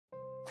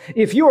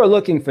If you are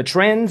looking for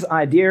trends,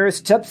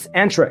 ideas, tips,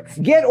 and tricks,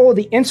 get all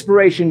the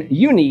inspiration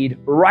you need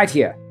right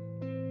here.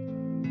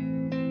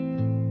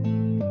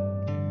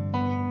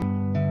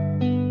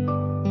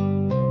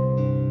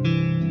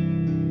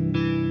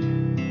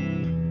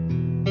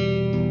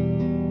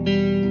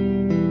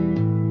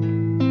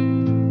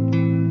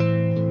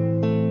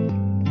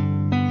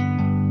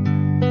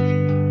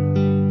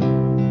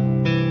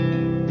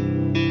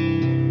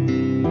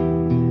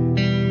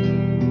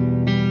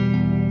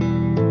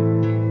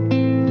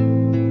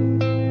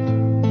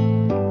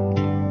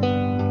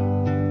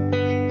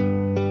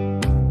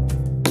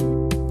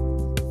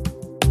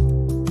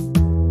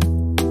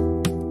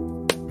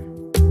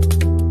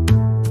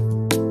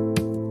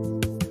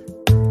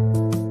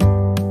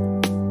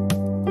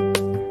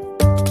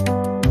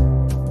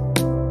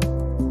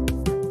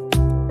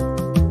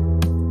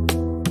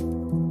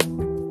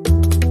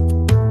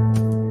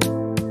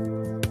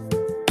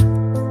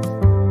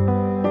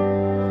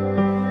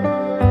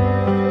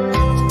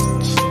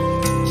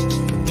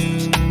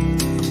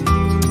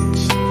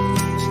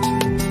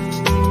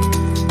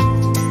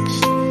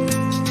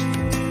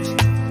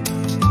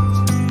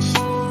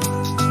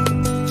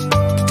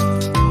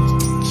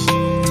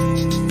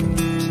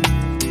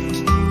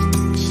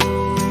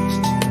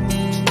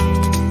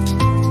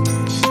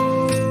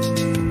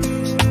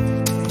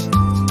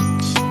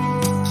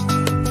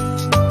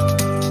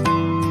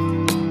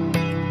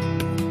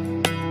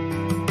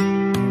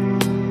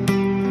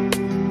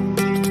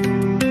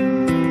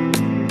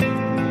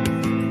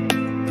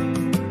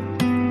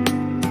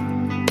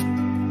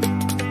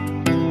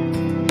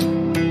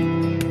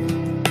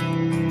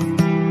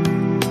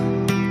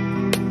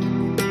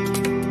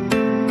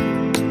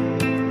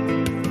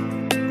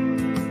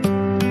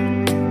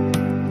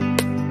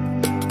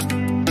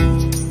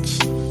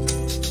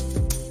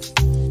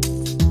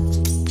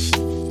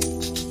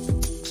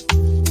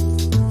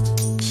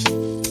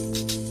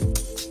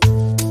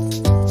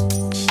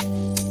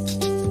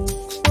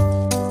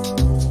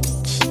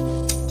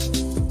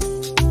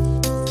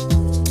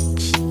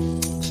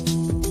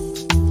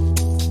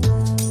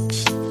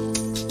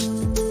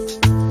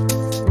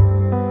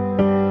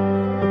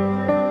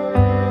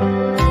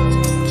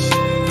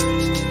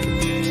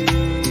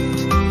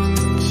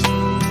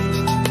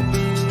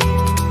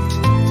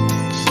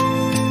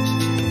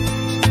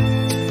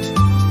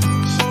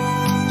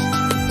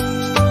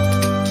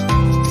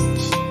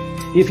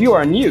 If you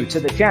are new to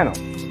the channel,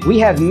 we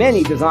have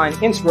many design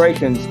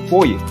inspirations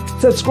for you.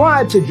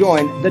 Subscribe to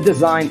join the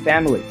design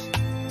family.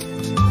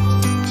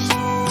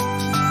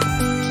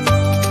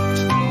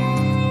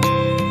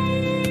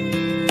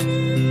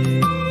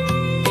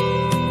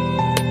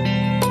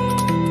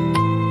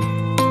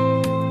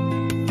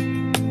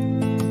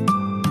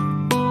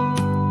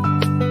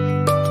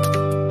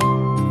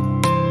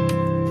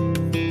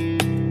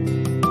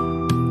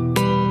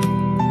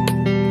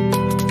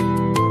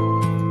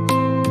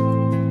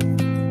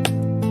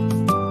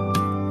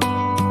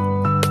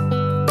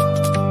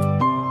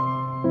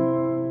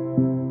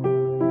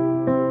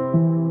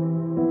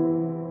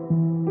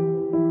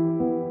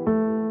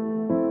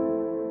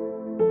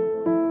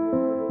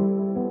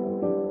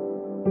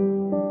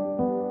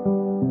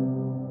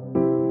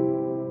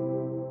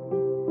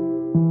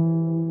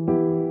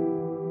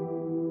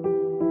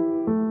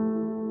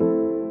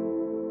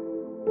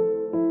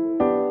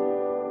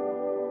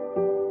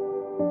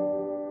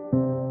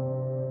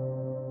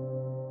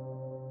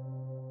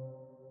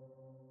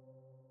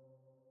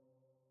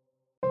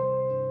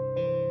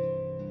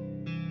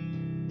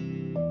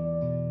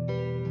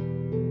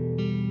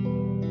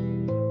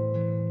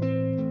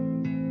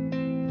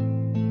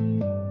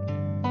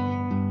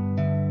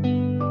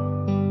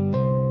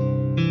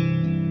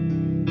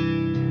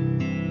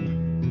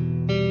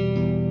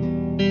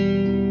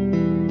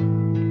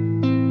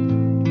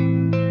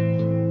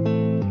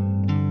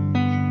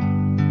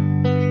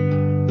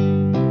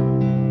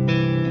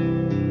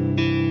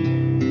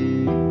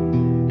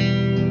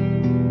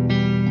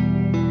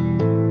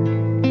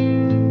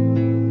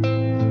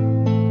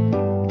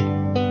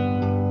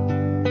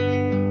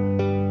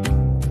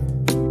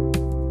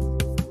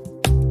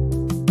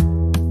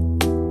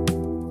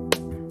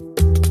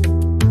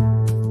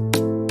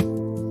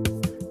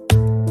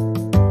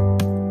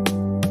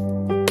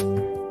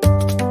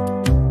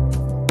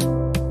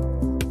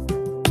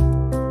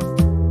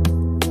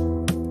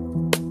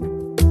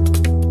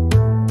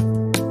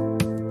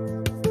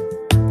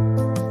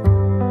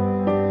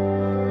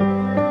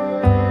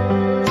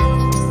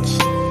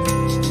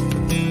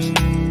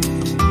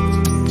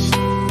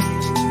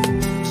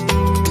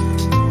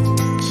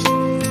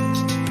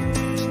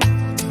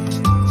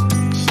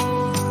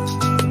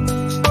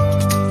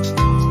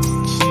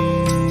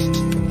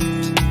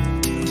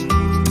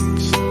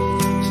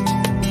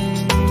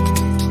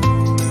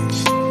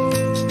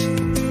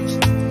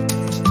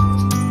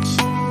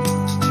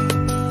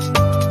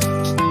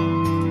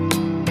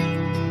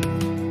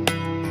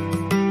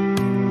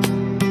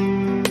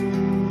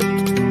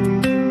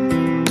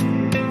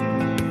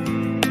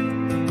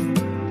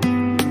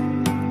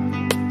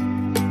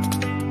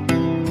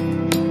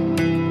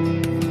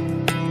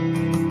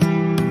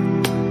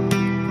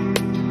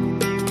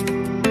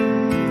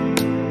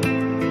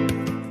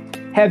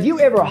 Have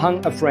you ever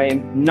hung a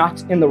frame not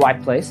in the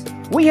right place?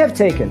 We have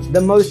taken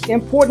the most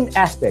important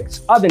aspects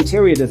of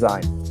interior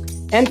design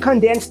and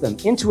condensed them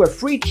into a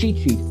free cheat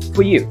sheet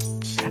for you.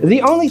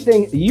 The only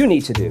thing you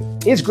need to do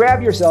is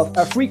grab yourself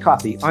a free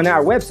copy on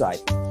our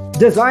website,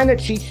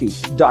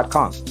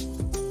 designercheatsheet.com.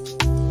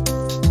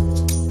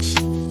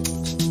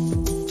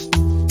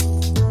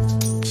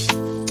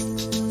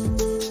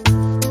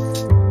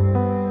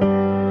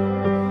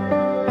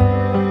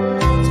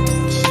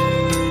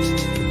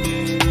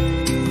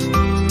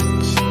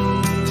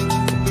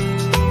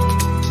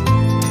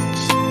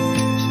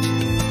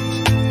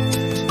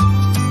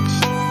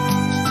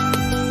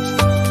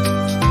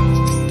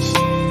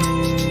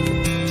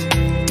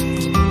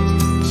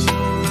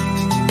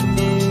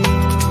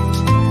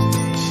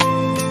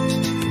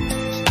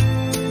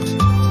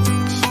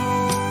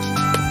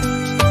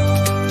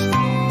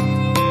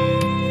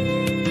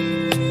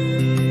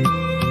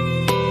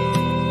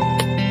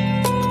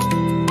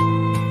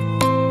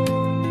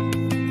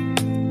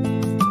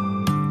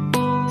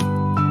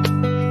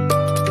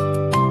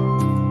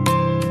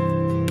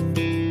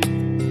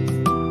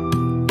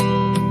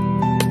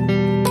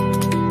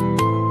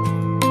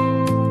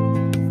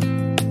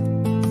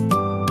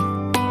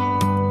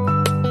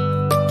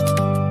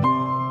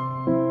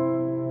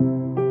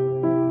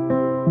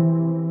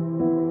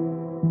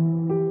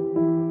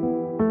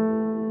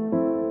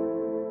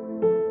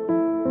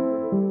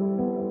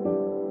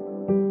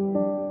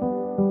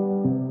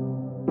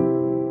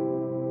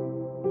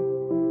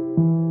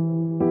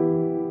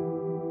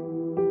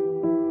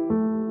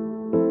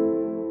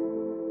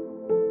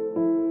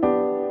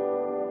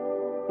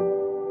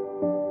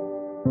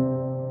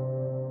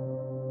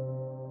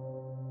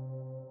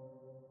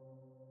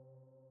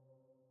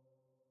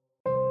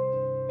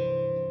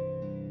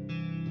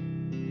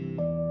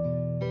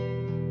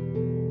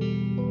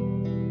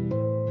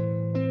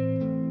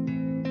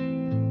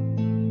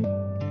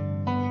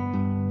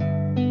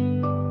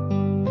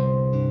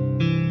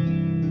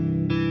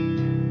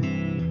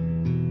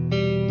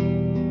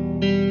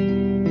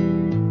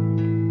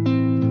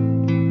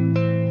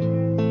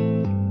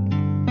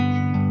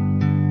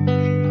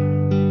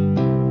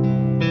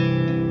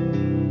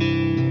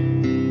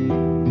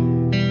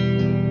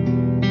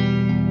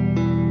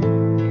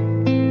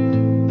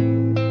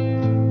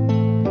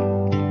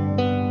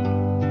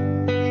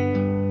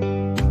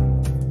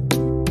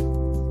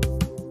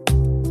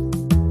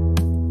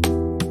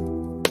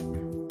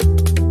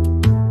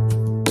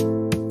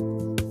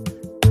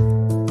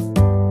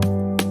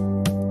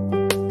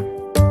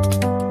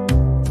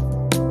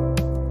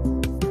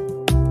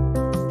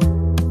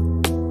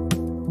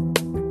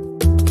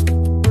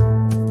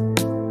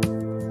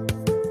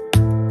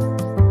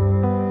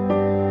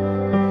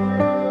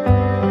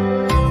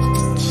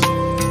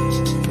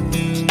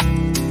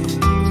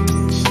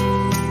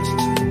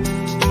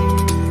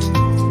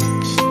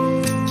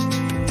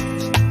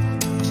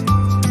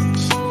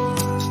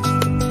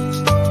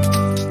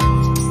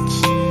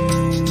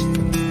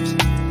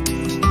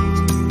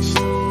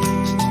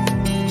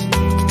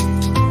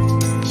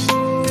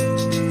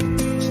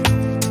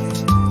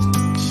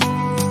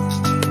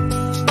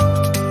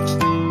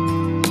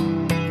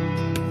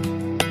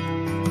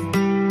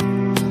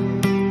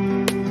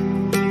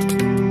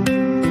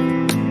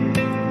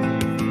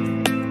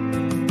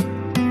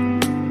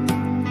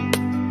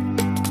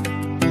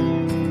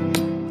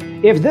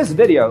 If this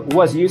video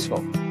was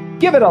useful,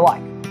 give it a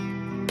like.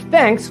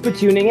 Thanks for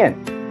tuning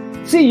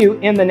in. See you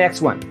in the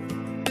next one.